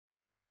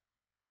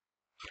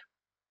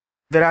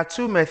There are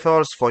two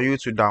methods for you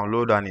to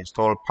download and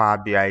install Power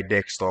BI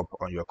Desktop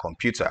on your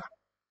computer.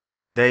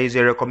 There is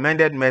a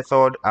recommended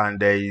method and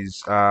there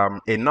is a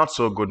not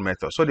so good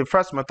method. So the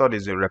first method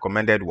is the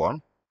recommended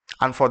one.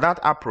 And for that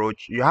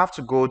approach, you have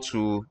to go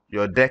to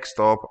your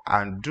desktop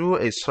and do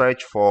a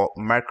search for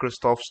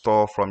Microsoft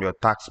Store from your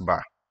taskbar.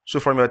 So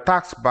from your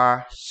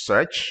taskbar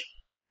search,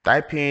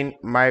 type in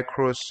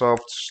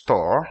Microsoft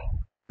Store,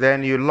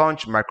 then you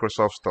launch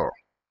Microsoft Store.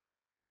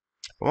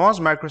 Once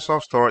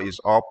Microsoft Store is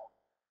up,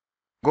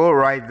 go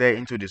right there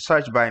into the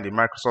search bar in the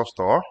Microsoft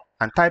Store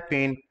and type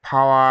in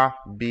Power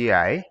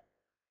BI.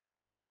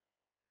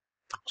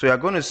 So you're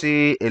going to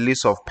see a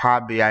list of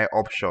Power BI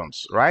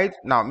options, right?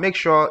 Now make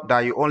sure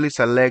that you only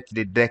select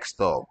the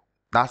desktop.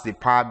 That's the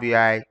Power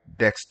BI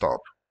desktop.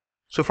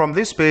 So from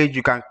this page,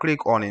 you can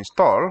click on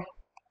install,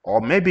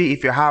 or maybe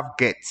if you have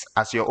Get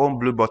as your own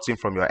blue button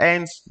from your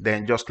ends,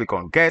 then just click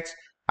on Get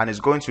and it's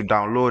going to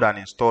download and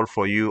install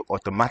for you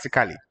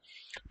automatically.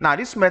 Now,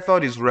 this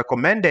method is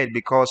recommended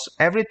because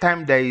every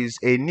time there is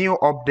a new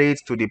update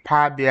to the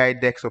Power BI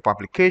desktop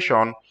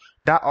application,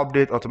 that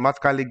update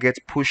automatically gets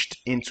pushed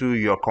into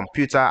your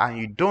computer and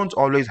you don't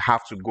always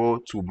have to go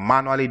to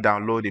manually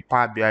download the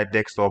Power BI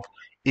desktop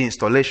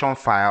installation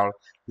file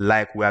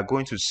like we are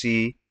going to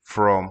see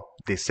from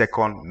the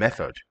second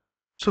method.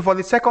 So for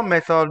the second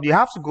method, you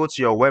have to go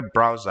to your web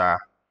browser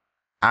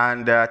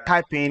and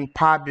type in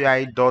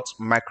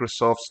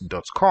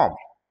powerbi.microsoft.com.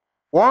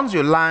 Once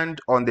you land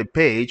on the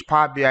page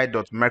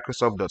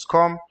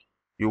powerbi.microsoft.com,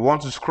 you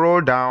want to scroll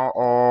down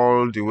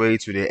all the way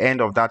to the end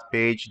of that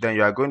page. Then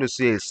you are going to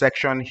see a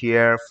section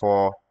here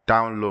for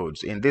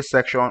downloads. In this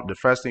section, the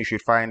first thing you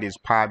should find is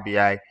Power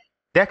BI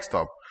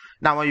Desktop.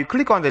 Now, when you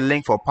click on the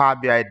link for Power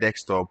BI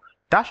Desktop,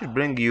 that should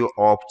bring you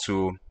up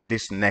to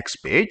this next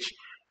page.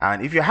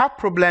 And if you have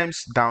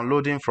problems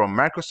downloading from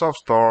Microsoft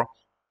Store,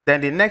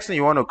 then the next thing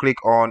you want to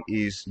click on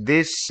is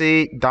this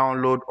say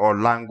download or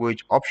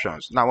language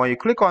options. Now when you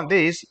click on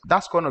this,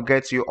 that's going to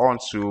get you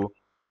onto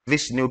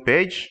this new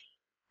page,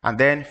 and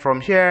then from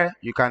here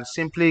you can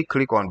simply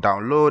click on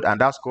download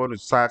and that's going to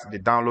start the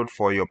download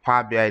for your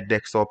Power BI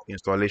desktop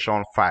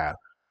installation file.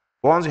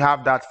 Once you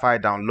have that file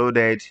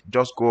downloaded,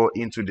 just go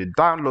into the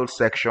download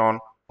section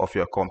of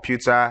your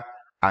computer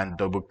and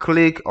double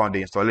click on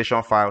the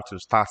installation file to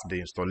start the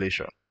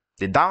installation.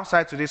 The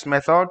downside to this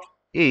method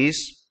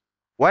is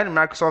when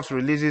Microsoft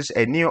releases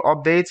a new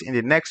update in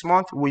the next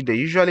month, which they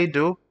usually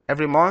do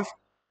every month,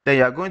 then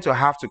you're going to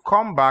have to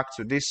come back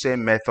to this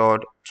same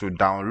method to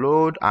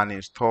download and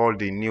install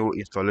the new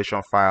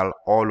installation file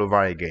all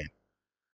over again.